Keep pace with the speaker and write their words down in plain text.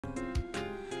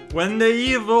When the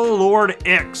evil Lord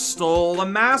Ix stole the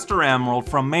Master Emerald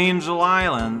from Angel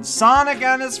Island, Sonic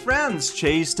and his friends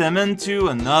chased him into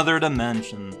another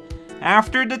dimension.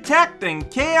 After detecting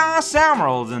Chaos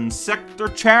Emeralds in Sector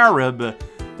Cherub,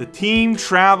 the team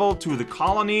traveled to the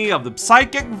colony of the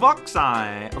Psychic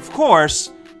Vuxai. Of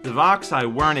course, the Vuxai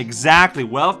weren't exactly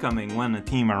welcoming when the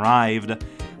team arrived.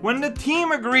 When the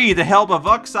team agreed to help a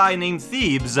Vuxai named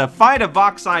Thebes fight a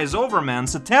Vuxai's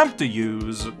Overman's attempt to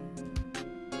use.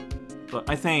 But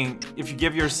I think if you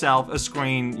give yourself a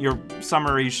screen, your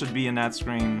summary should be in that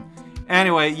screen.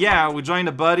 Anyway, yeah, we joined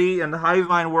a buddy in the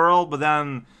Hivine world, but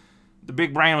then the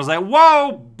big brain was like,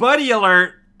 "Whoa, buddy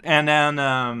alert!" And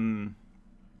then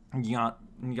you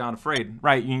got afraid.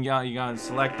 Right, you got to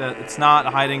select it. It's not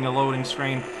hiding a loading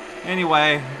screen.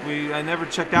 Anyway, I never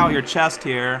checked out your chest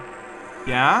here.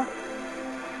 Yeah?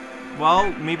 Well,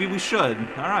 maybe we should.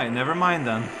 All right, never mind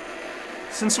then.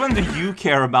 Since when do you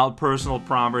care about personal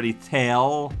property,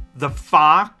 Tail? The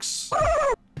fox?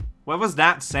 What was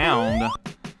that sound?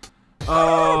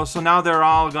 Oh, so now they're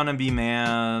all gonna be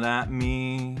mad at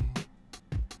me.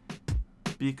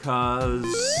 Because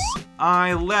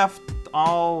I left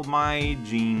all my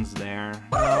jeans there.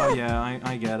 Oh yeah,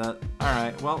 I get it.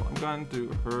 Alright, well, I'm going to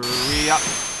hurry up.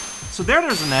 So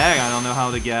there's an egg I don't know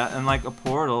how to get, and like a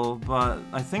portal, but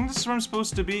I think this is where I'm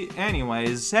supposed to be.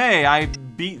 Anyways, hey, I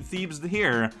beat Thebes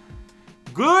here.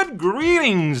 Good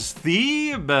greetings,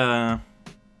 Thebe! Been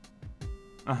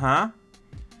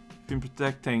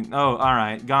protecting. Oh,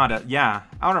 alright, got it. Yeah,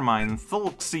 Outer Mine,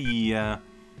 Thelxie.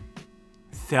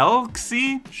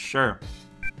 Thelxie? Sure.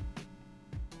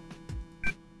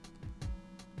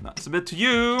 That's a bit to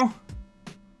you.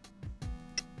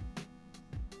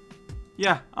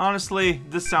 Yeah, honestly,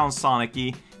 this sounds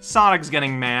Sonic-y. Sonic's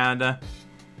getting mad.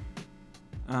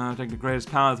 Take the greatest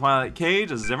power of the Twilight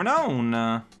Cage as ever known.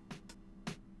 Oh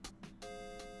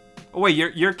wait,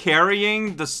 you're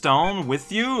carrying the stone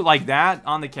with you like that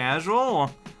on the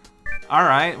casual?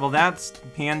 Alright, well that's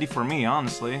handy for me,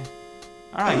 honestly.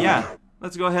 Alright, yeah.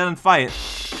 Let's go ahead and fight.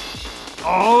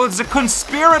 Oh, it's the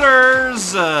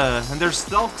conspirators! And there's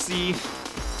Thelxie.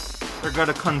 They're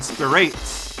gonna conspirate.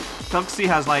 Thelxie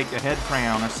has like a head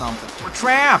crown or something. We're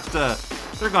trapped!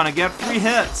 They're gonna get 3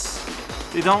 hits.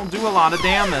 They don't do a lot of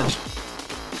damage.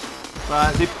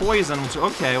 But they poison, which,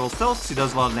 okay, well Thelxie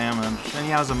does a lot of damage. And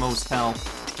he has the most health.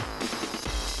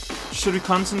 Should we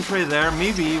concentrate there?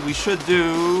 Maybe we should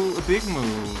do a big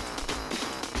move.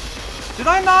 Did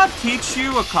I not teach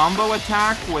you a combo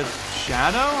attack with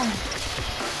Shadow?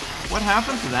 What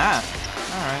happened to that?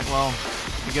 Alright, well,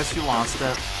 I guess you lost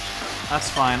it. That's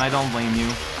fine, I don't blame you.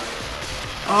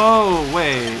 Oh,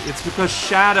 wait, it's because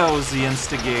Shadow's the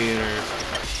instigator.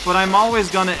 But I'm always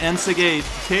gonna instigate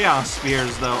Chaos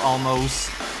Spears, though,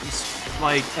 almost.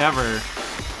 Like, ever.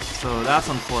 So that's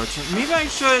unfortunate. Maybe I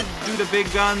should do the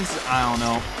big guns? I don't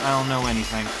know. I don't know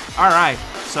anything. Alright,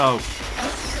 so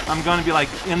I'm gonna be, like,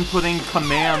 inputting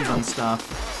commands and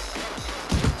stuff.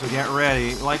 So get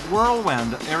ready. Like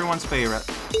Whirlwind, everyone's favorite.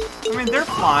 I mean, they're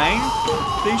flying.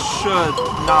 They should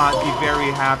not be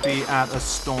very happy at a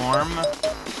storm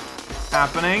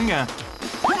happening.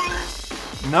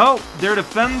 Nope, they're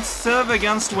defensive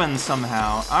against wind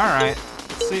somehow. Alright.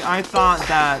 See, I thought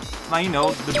that, you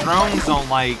know, the drones don't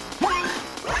like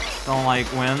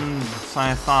wind, so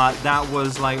I thought that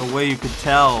was like a way you could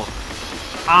tell.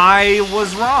 I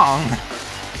was wrong.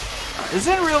 Is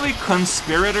it really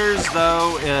conspirators,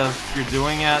 though, if you're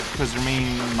doing it because you're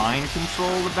being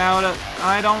mind-controlled about it?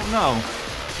 I don't know.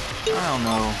 I don't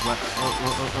know.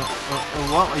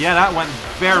 What? Yeah, that went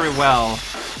very well.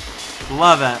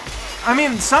 Love it. I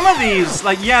mean, some of these,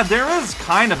 like, yeah, there is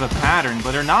kind of a pattern,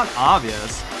 but they're not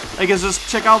obvious. Like, it's just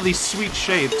check out these sweet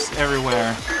shapes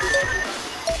everywhere.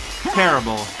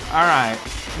 Terrible. Alright.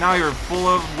 Now you're full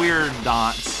of weird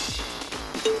dots.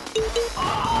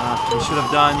 You should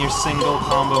have done your single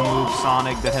combo move,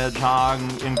 Sonic the Hedgehog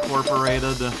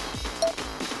Incorporated.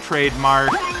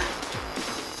 Trademark.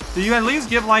 Do you at least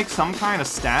give, like, some kind of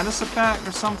status effect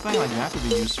or something? Like, that could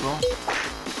be useful.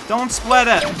 Don't split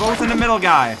it! Both in the middle,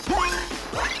 guy!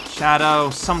 Shadow,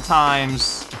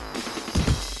 sometimes...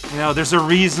 You know, there's a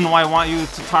reason why I want you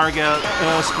to target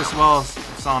us as well as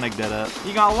Sonic did it.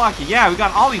 You got lucky. Yeah, we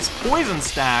got all these poison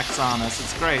stacks on us.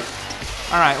 It's great.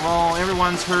 Alright, well,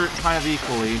 everyone's hurt kind of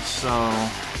equally, so...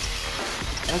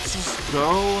 Let's just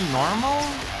go normal?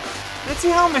 Let's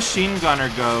see how Machine Gunner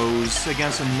goes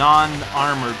against a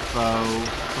non-armored foe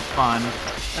for fun.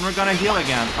 And we're gonna heal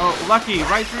again. Oh, lucky,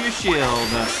 right through your shield.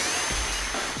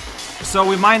 So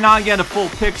we might not get a full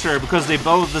picture because they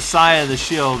both the side of the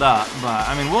shield up, but,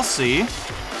 I mean, we'll see.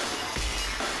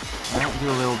 Well, Do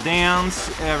a little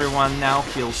dance. Everyone now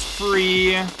feels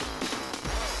free.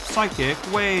 Psychic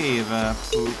wave.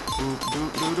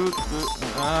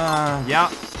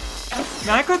 Yeah.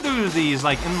 Man, I could do these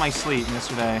like in my sleep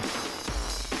yesterday.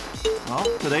 Well,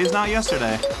 today's not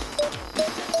yesterday.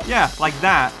 Yeah, like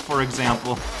that, for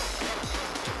example.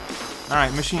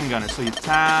 Alright, machine gunner. So you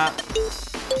tap.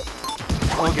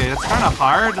 Okay, that's kind of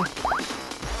hard.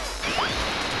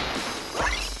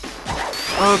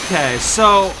 Okay,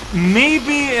 so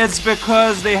maybe it's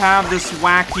because they have this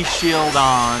wacky shield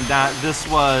on that this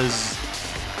was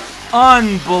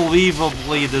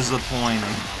unbelievably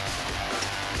disappointing.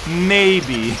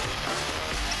 Maybe.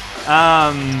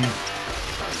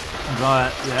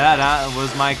 But yeah, that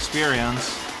was my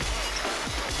experience.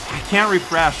 I can't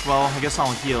refresh. Well, I guess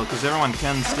I'll heal because everyone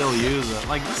can still use it.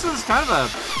 Like, this is kind of a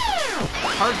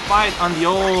hard fight on the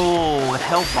old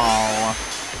health ball.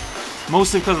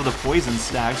 Mostly because of the poison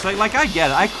stacks. Like I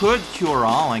get it. I could cure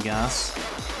all, I guess.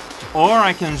 Or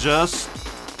I can just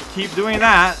keep doing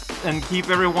that and keep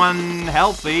everyone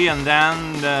healthy, and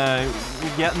then we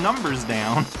get numbers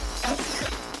down.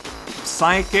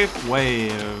 Psychic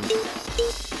wave.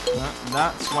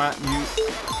 That's what you...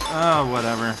 Oh,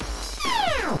 whatever.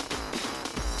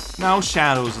 Now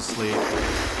Shadow's asleep.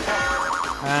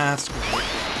 That's great.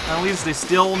 At least they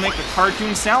still make a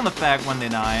cartoon sound effect when they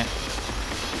die.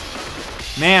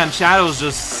 Man, Shadow's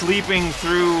just sleeping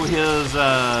through his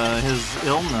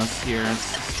illness here.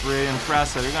 It's pretty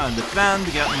impressive. You're gonna defend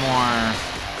to get more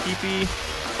PP,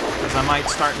 because I might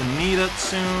start to need it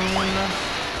soon.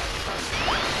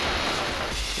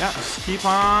 Yeah, just keep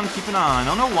on keeping on. I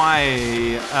don't know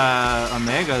why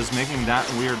Omega is making that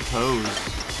weird pose.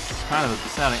 It's kind of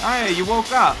upsetting. Oh, yeah, you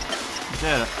woke up. You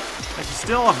did it. Like, it's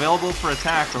still available for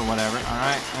attack or whatever.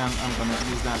 Alright, and I'm gonna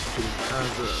use that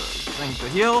as a thing to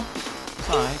heal.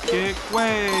 Psychic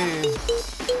wave.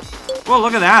 Whoa,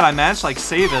 look at that. I managed to, like,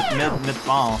 save it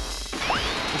mid-fall.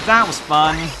 But that was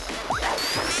fun.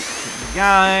 The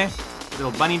guy. Little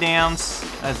bunny dance.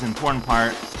 That's the important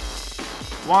part.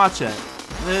 Watch it.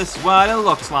 This is what it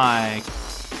looks like.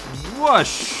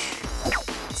 Whoosh.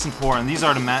 It's important. These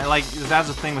are the like, that's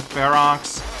the thing with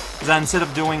Ferox. Is that instead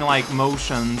of doing, like,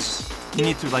 motions, you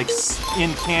need to, like,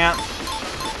 incant.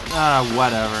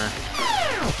 Whatever.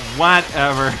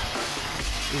 Whatever.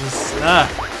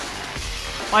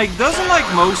 Like, doesn't, like,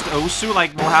 most Osu,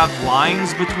 like, will have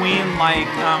lines between, like,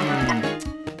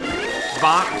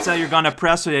 bots that you're gonna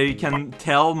press so that you can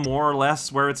tell more or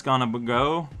less where it's gonna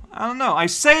go? I don't know. I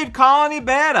saved Colony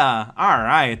Beta!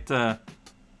 Alright,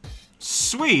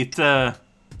 sweet, uh-huh.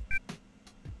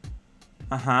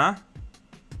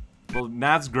 Well,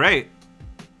 that's great.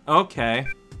 Okay.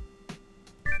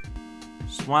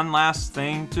 Just one last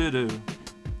thing to do.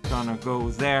 Gonna go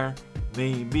there.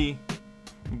 Maybe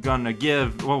I'm gonna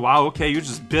give... Oh, wow, okay, you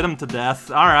just bit him to death.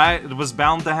 Alright, it was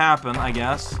bound to happen, I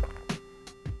guess.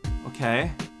 Okay.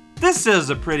 This is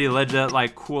a pretty legit,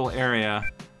 like, cool area.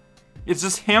 It's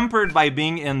just hampered by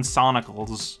being in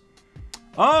Chronicles.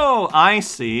 Oh, I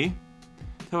see.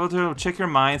 Check your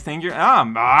mind, think you're...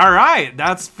 alright,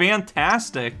 that's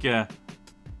fantastic.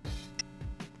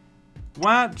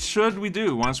 What should we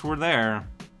do once we're there?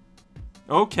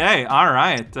 Okay,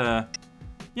 alright.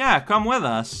 Yeah, come with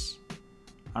us.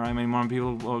 Alright, many more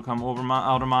people will come over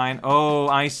outer mine. Oh,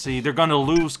 I see. They're gonna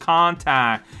lose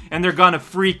contact. And they're gonna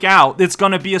freak out. It's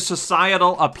gonna be a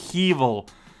societal upheaval.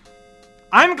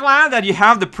 I'm glad that you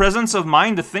have the presence of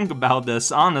mind to think about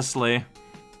this, honestly.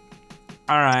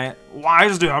 Alright. Why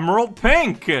is the emerald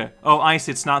pink? Oh, I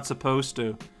see. It's not supposed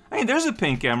to. I mean, there's a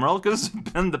pink emerald, because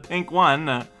it's been the pink one.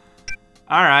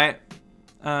 Alright.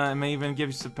 It may even give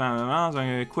you some power. So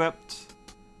I'm equipped.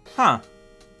 Huh.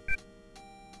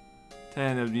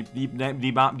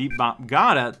 Deep bop.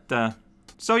 Got it.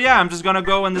 So yeah, I'm just gonna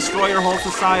go and destroy your whole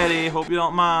society. Hope you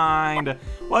don't mind.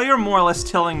 Well, you're more or less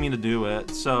telling me to do it,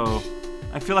 so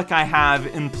I feel like I have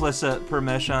implicit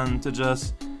permission to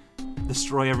just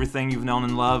destroy everything you've known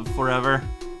and loved forever.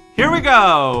 Here we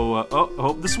go! Oh,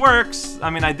 hope this works. I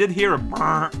mean, I did hear a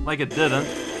brrr, like it didn't.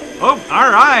 Oh,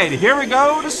 alright, here we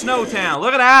go to Snowtown.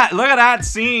 Look at that! Look at that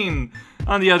scene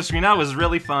on the other screen. That was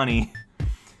really funny.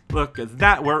 Look at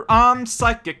that, we're on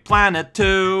Psychic Planet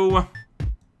 2.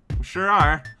 We sure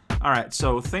are. Alright,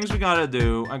 so things we gotta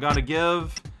do. I gotta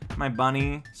give my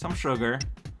bunny some sugar.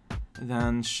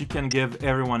 Then she can give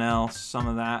everyone else some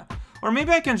of that. Or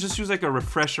maybe I can just use like a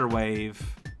refresher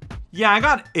wave. Yeah, I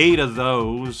got 8 of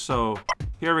those, so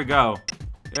here we go.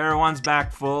 Everyone's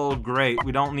back full, great.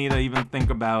 We don't need to even think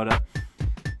about it.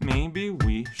 Maybe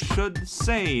we should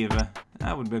save.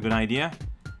 That would be a good idea.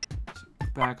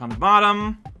 Back on the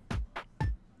bottom.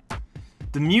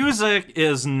 The music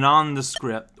is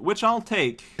nondescript, which I'll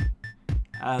take,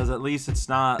 as at least it's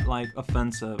not, like,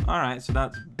 offensive. Alright, so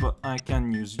that's... but I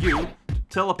can use you to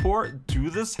teleport to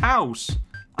this house.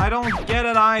 I don't get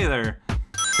it either,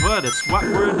 but it's what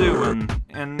we're doing.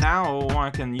 And now I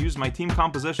can use my team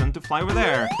composition to fly over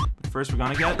there. But first we're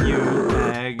gonna get you,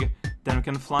 egg. Then we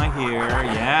can fly here.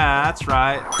 Yeah, that's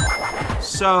right.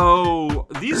 So,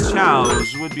 these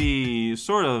chows would be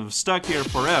sort of stuck here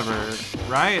forever,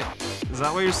 right? Is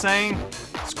that what you're saying?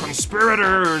 It's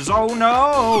conspirators! Oh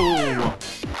no!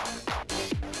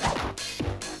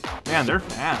 Man, they're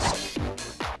fast.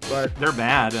 But they're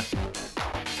bad.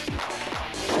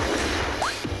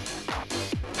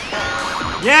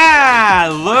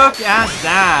 Yeah! Look at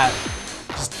that!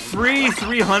 Just free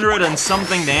 300 and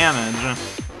something damage.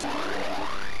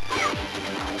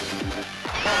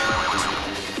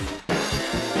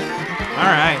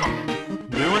 Alright,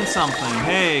 doing something.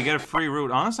 Hey, get a free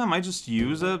route. Honestly, I might just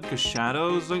use it, because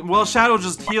Shadow's... well, Shadow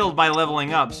just healed by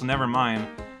leveling up, so never mind.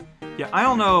 Yeah, I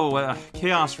don't know,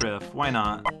 Chaos Rift, why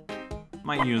not?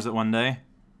 Might use it one day.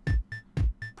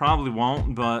 Probably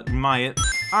won't, but might.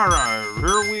 Alright,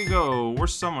 here we go. We're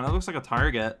someone. That looks like a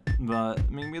target, but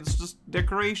maybe it's just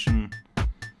decoration.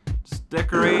 Just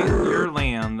decorate your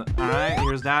land. Alright,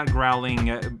 here's that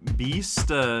growling beast.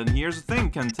 Here's the thing,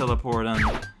 can teleport in.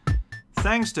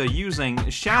 Thanks to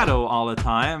using Shadow all the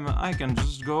time, I can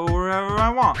just go wherever I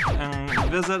want and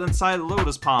visit inside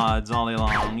lotus pods all day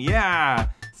long. Yeah!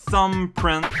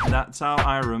 Thumbprint, that's how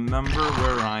I remember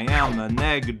where I am. An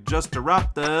egg just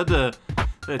erupted.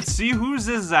 Let's see whose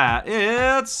is that.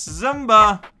 It's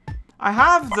Zimba! I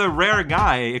have the rare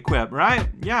guy equipped, right?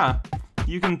 Yeah,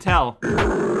 you can tell.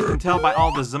 You can tell by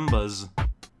all the Zimbas.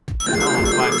 I don't want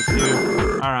to fight with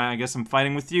you. Alright, I guess I'm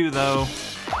fighting with you, though.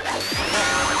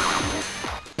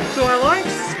 So I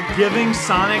like giving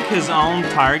Sonic his own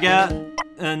target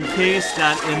in case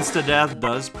that insta-death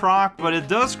does proc, but it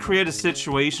does create a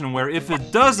situation where if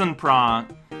it doesn't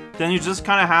proc, then you just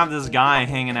kind of have this guy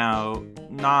hanging out,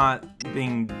 not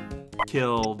being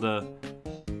killed.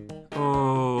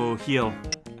 Oh, heal.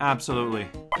 Absolutely.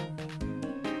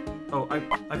 Oh,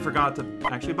 I forgot to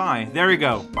actually buy. There we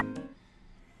go.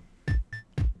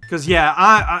 Because,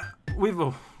 yeah, we've...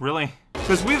 really?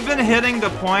 Because we've been hitting the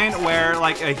point where,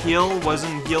 like, a heal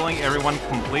wasn't healing everyone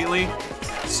completely,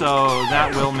 so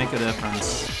that will make a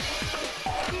difference.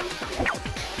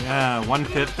 Yeah,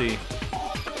 150.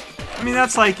 I mean,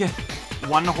 that's like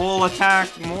one whole attack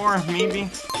more, maybe?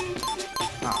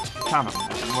 Oh, come on,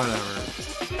 whatever.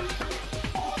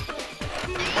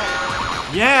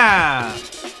 Yeah!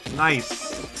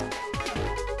 Nice.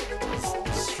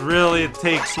 This really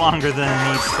takes longer than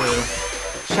it needs to.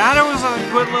 Shadow is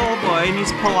a good little boy, and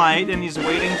he's polite, and he's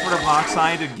waiting for the box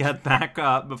eye to get back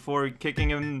up before kicking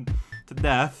him to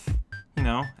death. You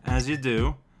know, as you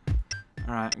do.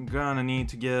 Alright, I'm gonna need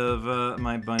to give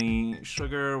my bunny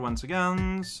sugar once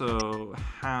again, so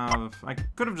I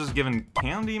could have just given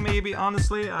candy, maybe,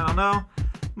 honestly, I don't know.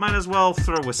 Might as well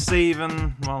throw a save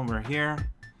in while we're here.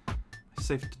 My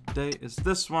save today is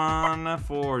this one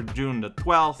for June the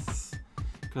 12th.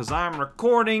 Because I'm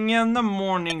recording in the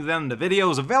morning, then the video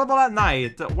is available at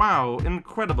night. Wow,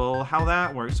 incredible how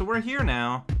that works. So we're here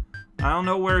now. I don't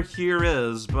know where here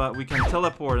is, but we can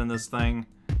teleport in this thing.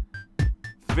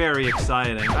 Very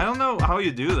exciting. I don't know how you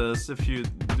do this if you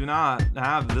do not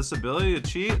have this ability to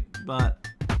cheat, but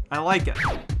I like it.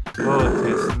 Oh,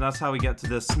 okay, so that's how we get to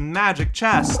this magic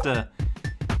chest.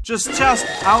 Just chest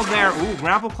out there. Ooh,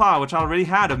 Grapple Claw, which I already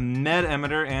had a med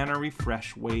emitter and a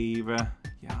refresh wave.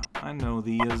 Yeah, I know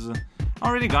these.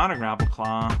 Already got a Grapple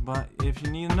Claw, but if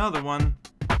you need another one,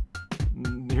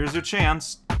 here's your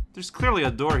chance. There's clearly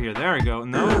a door here. There we go.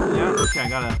 No, yeah, okay, I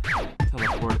gotta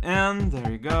teleport in.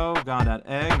 There you go. Got that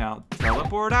egg. Now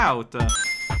teleport out.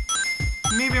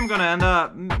 Maybe I'm gonna end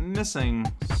up missing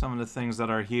some of the things that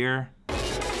are here.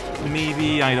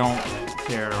 Maybe I don't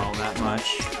care all that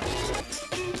much.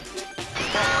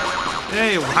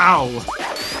 Hey, wow.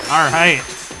 Alright.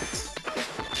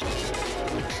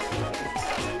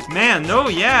 Man, no,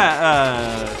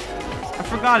 yeah, I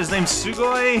forgot his name,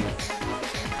 Sugoi?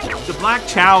 The black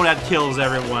chow that kills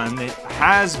everyone. It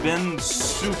has been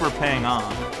super paying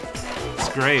off. It's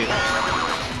great.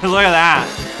 Look at that.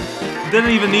 Didn't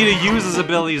even need to use his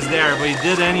abilities there, but he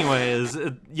did anyways.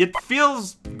 It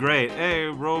feels great. Hey,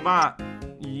 robot.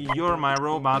 You're my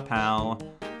robot pal.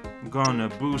 I'm gonna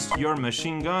boost your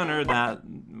machine gunner that...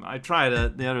 I tried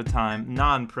it the other time.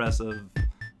 Not impressive.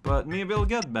 But maybe it'll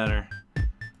get better.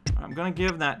 I'm gonna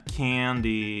give that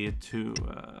candy to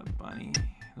Bunny.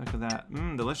 Look at that.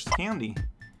 Delicious candy.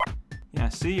 Yeah,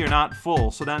 see, you're not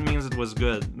full, so that means it was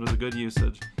good. It was a good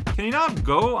usage. Can you not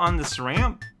go on this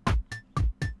ramp?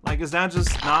 Like, is that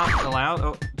just not allowed?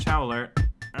 Oh, chow alert.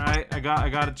 Alright, I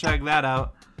gotta check that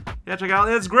out. Yeah, check out,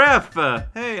 it's Griff!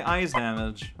 Hey, eyes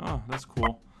damage. Oh, that's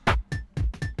cool.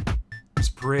 It's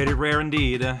pretty rare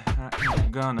indeed.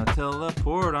 I'm gonna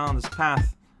teleport on this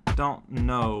path. Don't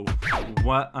know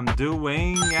what I'm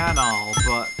doing at all,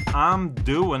 but I'm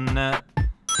doing it.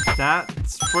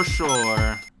 That's for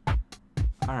sure.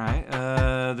 Alright,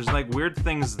 there's like weird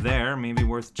things there, maybe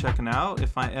worth checking out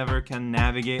if I ever can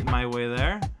navigate my way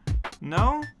there.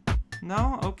 No?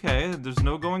 No? Okay, there's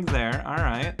no going there,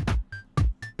 alright.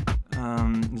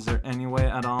 Is there any way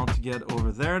at all to get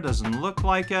over there? Doesn't look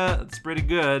like it, it's pretty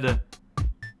good.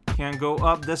 Can't go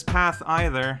up this path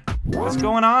either. What's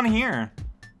going on here?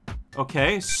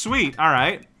 Okay, sweet,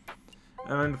 alright.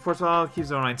 And first of all, keeps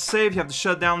the overmind safe. You have to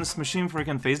shut down this machine before you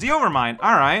can face the overmind.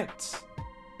 Alright.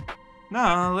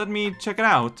 No, let me check it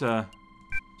out.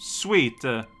 Sweet.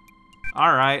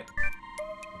 Alright.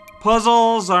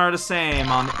 Puzzles are the same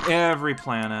on every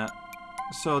planet.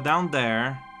 So down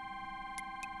there,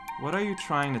 what are you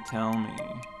trying to tell me?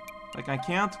 Like, I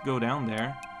can't go down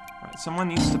there. Alright, someone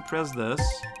needs to press this.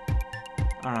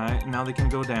 Alright, now they can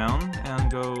go down and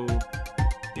go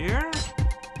here?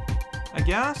 I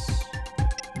guess?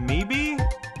 Maybe?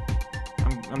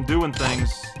 I'm doing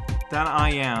things. That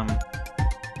I am.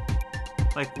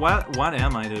 Like, what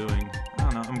am I doing? I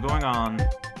don't know, I'm going on.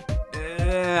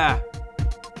 Yeah.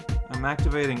 I'm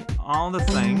activating all the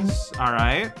things.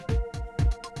 Alright.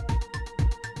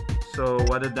 So,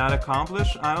 what did that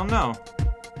accomplish? I don't know.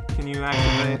 Can you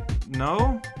activate?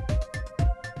 No?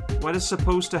 What is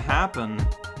supposed to happen?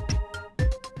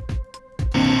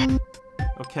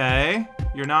 Okay.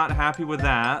 You're not happy with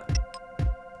that.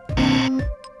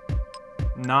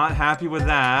 Not happy with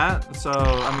that. So,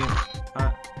 I mean...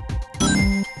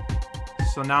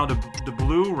 so now the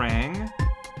blue rang.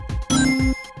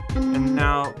 And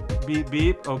now beep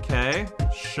beep. Okay.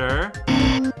 Sure.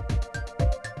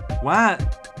 What?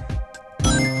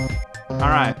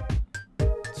 Alright.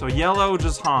 So yellow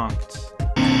just honked.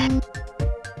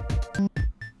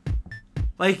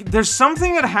 Like, there's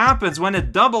something that happens when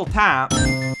it double taps,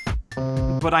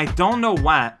 but I don't know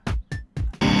what.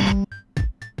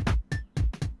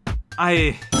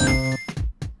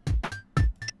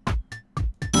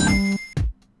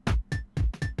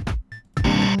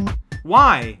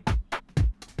 Why?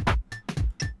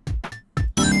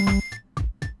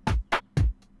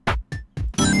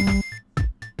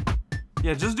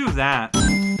 Yeah, just do that.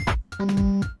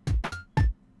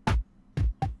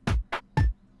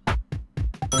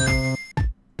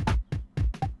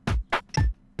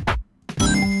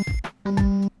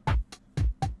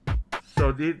 So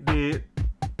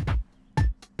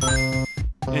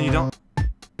and you don't...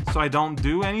 So I don't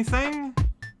do anything?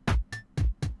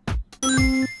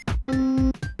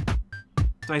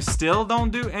 So I still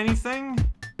don't do anything?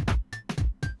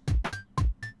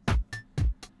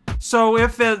 So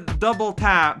if it double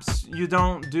taps, you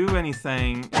don't do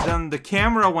anything, then the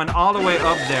camera went all the way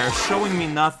up there, showing me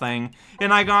nothing,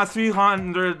 and I got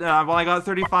 300, well, I got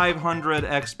 3,500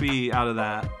 XP out of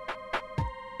that.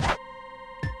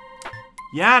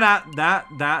 Yeah,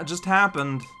 that just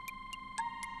happened.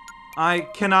 I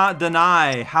cannot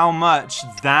deny how much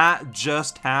that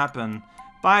just happened.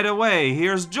 By the way,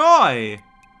 here's Joy!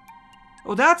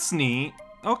 Oh, that's neat.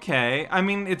 Okay, I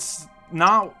mean, it's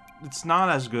not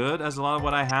as good as a lot of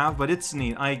what I have, but it's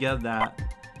neat. I get that.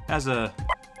 As a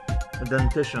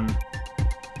dentition.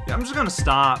 Yeah, I'm just gonna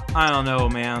stop. I don't know,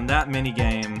 man. That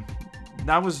minigame.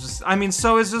 That was just... I mean,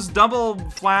 so is this double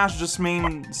flash just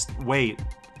mean... Wait.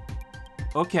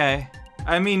 Okay.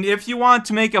 I mean, if you want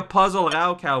to make a puzzle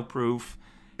Raocow proof,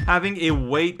 having a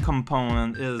weight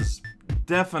component is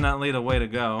definitely the way to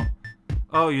go.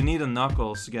 Oh, you need a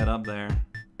Knuckles to get up there.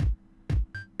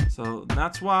 So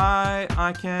that's why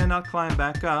I cannot climb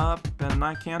back up, and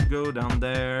I can't go down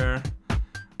there.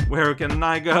 Where can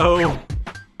I go?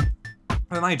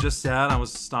 And I just said I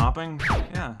was stopping.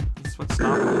 Yeah, that's what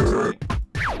stopping looks like.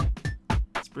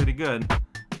 It's pretty good.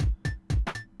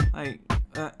 Like,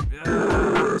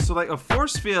 so like a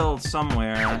force field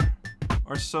somewhere,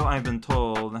 or so I've been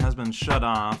told, has been shut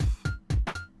off.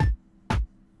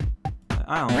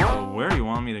 I don't know, where do you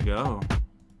want me to go?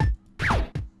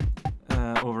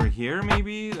 Over here,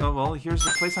 maybe? Oh, well, here's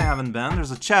the place I haven't been. There's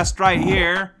a chest right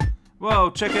here. Whoa,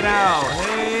 check it out.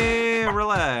 Hey,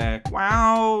 relax.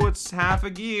 Wow, it's half a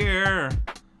gear.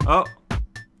 Oh,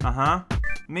 uh-huh.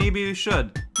 Maybe we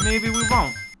should. Maybe we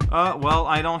won't. Well,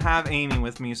 I don't have Amy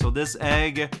with me, so this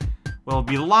egg will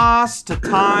be lost to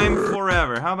time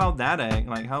forever. How about that egg?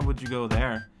 Like, how would you go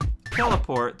there?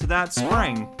 Teleport to that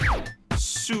spring.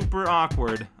 Super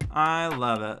awkward. I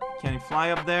love it. Can he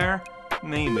fly up there?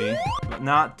 Maybe, but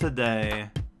not today.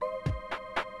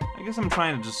 I guess I'm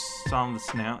trying to just solve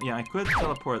this now. Yeah, I could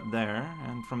teleport there,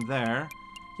 and from there,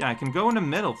 yeah, I can go in the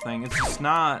middle thing. It's just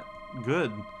not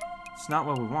good. It's not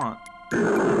what we want.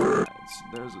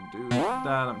 There's a dude that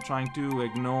I'm trying to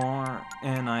ignore,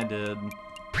 and I did.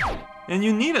 And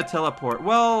you need a teleport.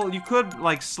 Well, you could,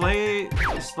 like, Shade.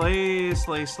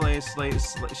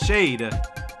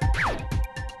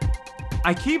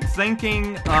 I keep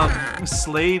thinking of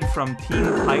Slade from Teen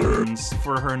Titans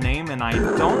for her name, and I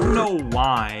don't know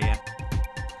why.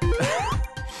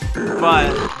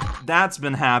 But that's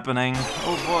been happening.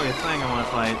 Oh boy, a thing I want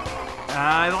to fight.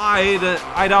 I lied.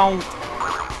 I don't.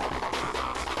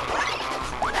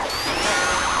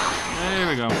 There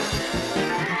we go.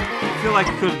 I feel like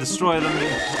I could have destroyed them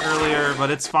earlier,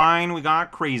 but it's fine. We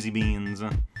got crazy beans.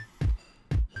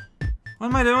 What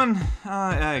am I doing?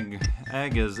 Egg.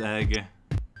 Egg is egg.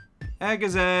 Egg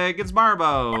is egg. It's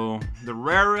Barbo. The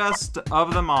rarest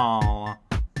of them all.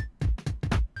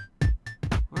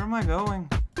 Where am I going?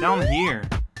 Down here.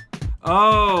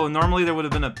 Oh, normally there would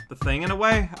have been a thing in a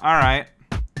way? Alright.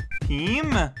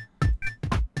 Team?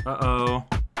 Uh-oh.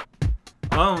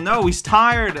 Oh no, he's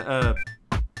tired.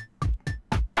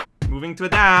 Moving to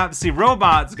adapt. See,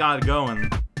 robots got it going.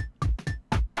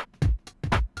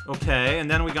 Okay, and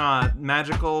then we got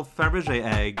magical Fabergé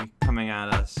egg coming at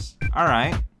us.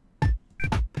 Alright.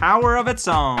 Power of its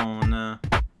own.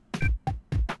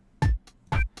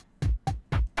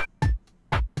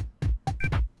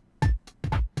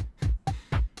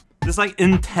 This, like,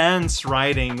 intense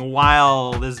writing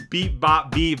while this beep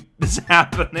bop beep is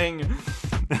happening.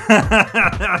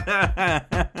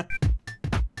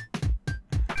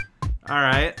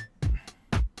 Alright.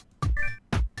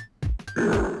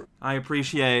 I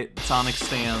appreciate Sonic's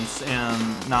stance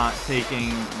and not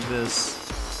taking this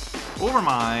over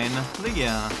mine. But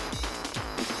yeah.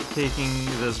 Taking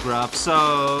this gruff.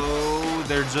 So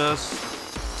they're just,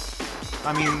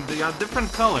 I mean, they got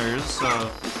different colors, so.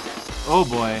 Oh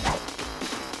boy.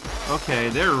 Okay,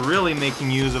 they're really making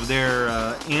use of their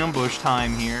ambush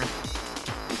time here.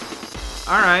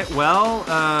 Alright, well,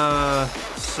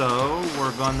 so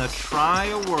we're gonna try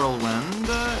a whirlwind,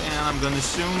 and I'm gonna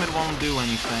assume it won't do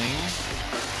anything.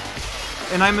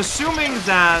 And I'm assuming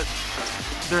that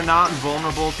they're not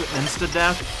vulnerable to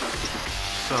insta-death,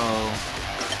 so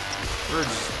we're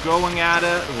just going at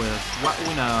it with what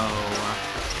we know.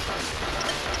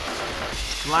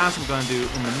 Last I'm gonna do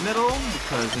in the middle,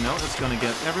 because, you know, it's gonna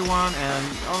get everyone, and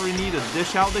all we need is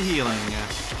dish out the healing.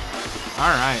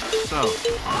 Alright, so, let's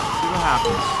see what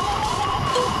happens.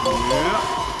 Yeah.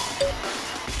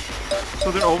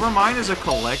 So their overmind is a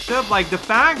collective? Like, the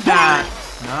fact that...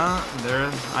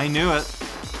 I knew it.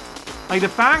 Like, the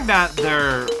fact that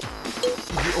they're...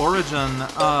 The origin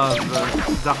of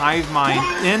the hive mind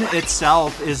in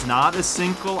itself is not a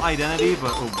single identity,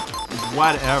 but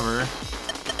whatever.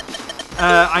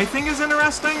 I think is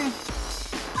interesting.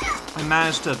 I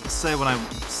managed to say what I'm...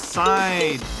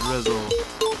 Side drizzle.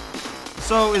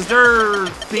 So, is their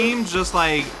theme just,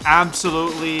 like,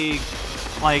 absolutely,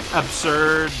 like,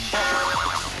 absurd?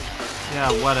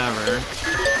 Yeah, whatever.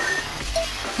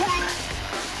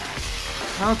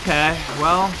 Okay,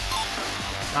 well,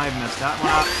 I messed that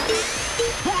one up.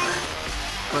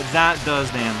 But that does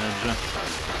damage.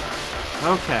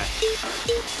 Okay.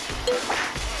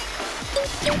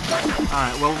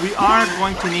 Alright, well, we are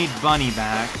going to need Bunny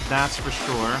back, that's for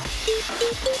sure.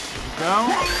 There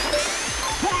we go.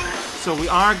 So we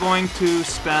are going to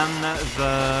spend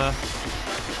the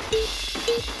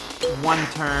one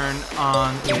turn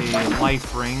on a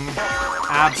life ring.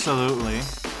 Absolutely.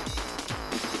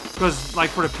 Because, like,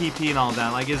 for the PP and all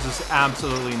that, like, it's just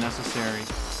absolutely necessary.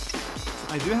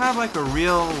 I do have, like, a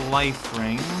real life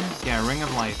ring. Yeah, Ring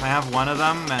of Life. I have one of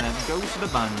them, and it goes to the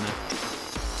bun.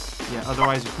 Yeah,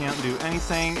 otherwise you can't do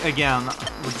anything. Again,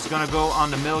 we're just gonna go on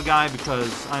the middle guy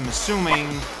because I'm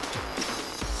assuming...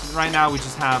 Right now we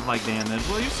just have, like, damage.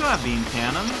 Well, you still have Beam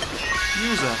Cannon.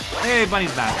 Use it. Hey,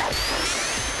 Bunny's back.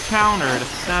 Countered.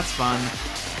 That's fun.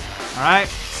 Alright.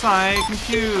 Psy,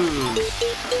 confuse.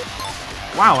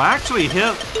 Wow, I actually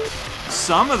hit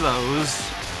some of those.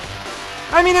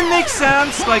 I mean, it makes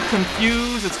sense. Like,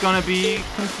 confuse, it's gonna be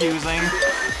confusing.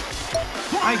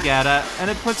 I get it.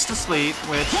 And it puts to sleep,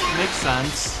 which makes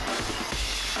sense.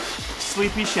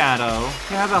 Sleepy Shadow.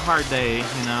 He has a hard day,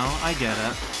 you know. I get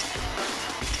it.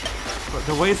 But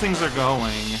the way things are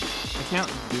going, I can't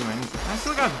do anything. I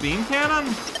still got Beam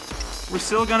Cannon? We're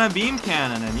still gonna Beam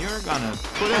Cannon, and you're gonna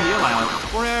put a heal out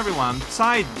for everyone.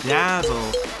 Psy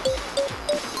Dazzle.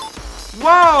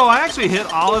 Whoa! I actually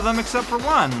hit all of them except for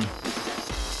one.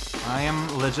 I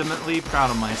am legitimately proud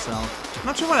of myself. I'm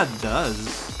not sure what it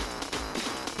does.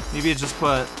 Maybe it just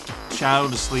put Shadow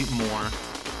to sleep more.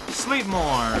 Sleep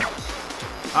more!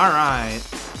 Alright.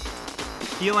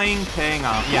 Healing paying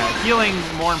off. Yeah, healing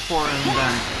more important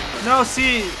than... No,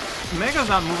 see, Mega's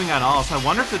not moving at all, so I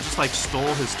wonder if it just, like,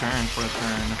 stole his turn for a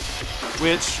turn.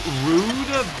 Which,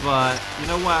 rude, but, you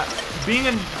know what? Being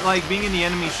in the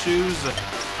enemy's shoes,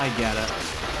 I get it.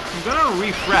 I'm gonna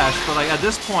refresh, but, like, at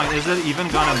this point, is it even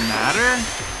gonna matter?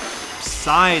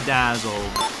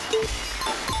 Psy-dazzled.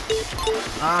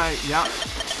 Alright, yeah.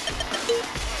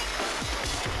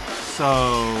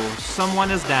 So,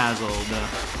 someone is dazzled.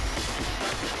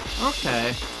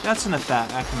 Okay, that's an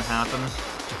effect that can happen.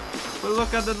 But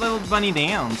look at the little bunny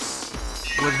dance.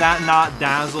 Would that not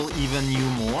dazzle even you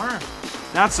more?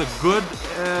 That's a good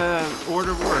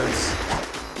order of words.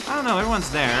 I don't know, everyone's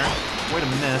there. Way to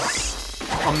miss.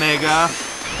 Omega.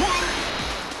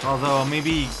 Although,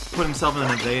 maybe he put himself in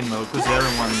an evade mode because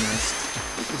everyone missed.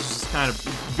 Which is just kind of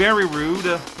very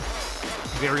rude.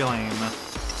 Very lame.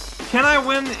 Can I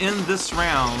win in this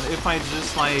round if I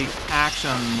just, like,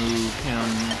 action move him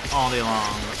all day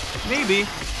long? Maybe.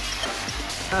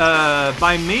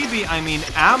 By maybe, I mean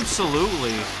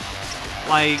absolutely.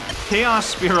 Like, Chaos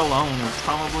Spear alone would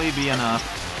probably be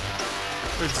enough.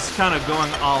 We're just kind of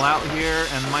going all out here,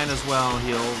 and might as well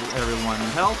heal everyone in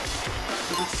health.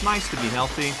 Because it's nice to be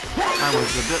healthy. I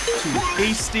was a bit too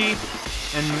hasty,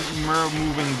 and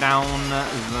moving down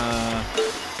the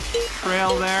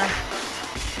trail there.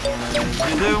 And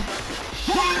you do.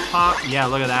 Pop. Yeah,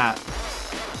 look at that.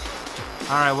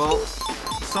 Alright, well,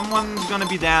 someone's gonna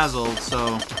be dazzled,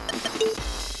 so...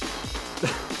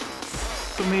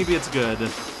 so maybe it's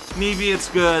good. Maybe it's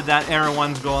good that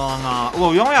everyone's going on...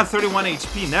 Well, we only have 31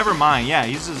 HP, never mind. Yeah,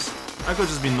 he's just... I could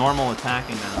just be normal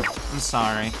attacking now. I'm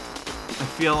sorry. I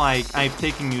feel like I've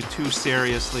taken you too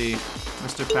seriously,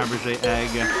 Mr. Fabergé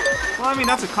Egg. Well, I mean,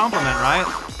 that's a compliment, right?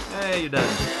 Hey, you did.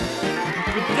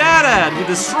 We did it! We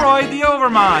destroyed the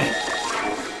Overmind!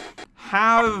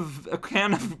 Have a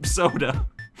can of soda.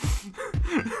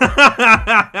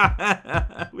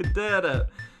 We did it.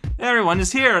 Everyone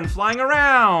is here and flying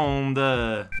around.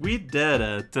 We did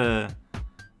it.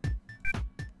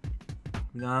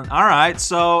 Alright,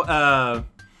 so,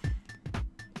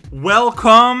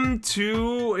 welcome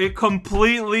to a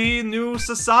completely new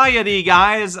society,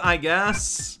 guys, I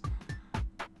guess.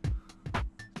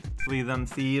 Flee them,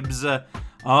 Thebes.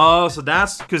 Oh, so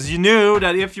that's because you knew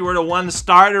that if you were the one to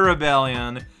start a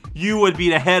rebellion, you would be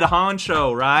the head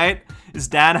honcho, right? Is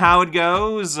that how it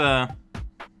goes?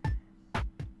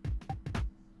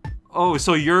 Oh,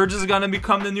 so you're just gonna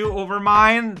become the new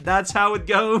Overmind? That's how it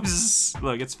goes?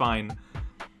 Look, it's fine.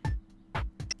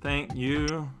 Thank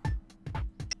you.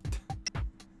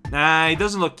 Nah, he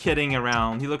doesn't look kidding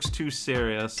around. He looks too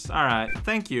serious. Alright,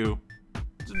 thank you.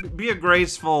 Just be a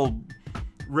graceful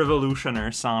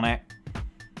revolutioner, Sonic.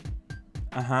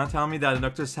 Tell me that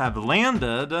Noctis have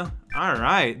landed.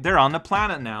 Alright, they're on the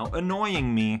planet now,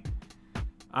 annoying me.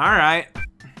 Alright.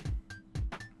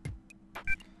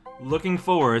 Looking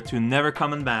forward to never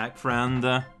coming back, friend.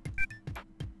 Hey,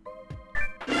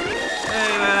 look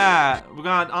at that. We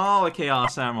got all the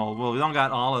Chaos Emerald. Well, we don't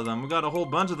got all of them. We got a whole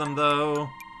bunch of them, though.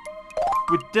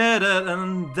 We did it,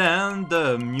 and then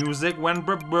the music went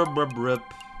brip, brip, brip, brip.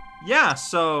 Yeah,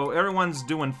 so everyone's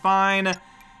doing fine.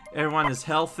 Everyone is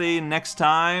healthy. Next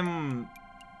time,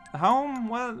 home.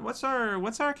 What's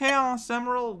our Chaos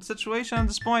Emerald situation at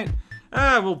this point?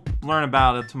 We'll learn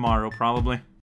about it tomorrow, probably.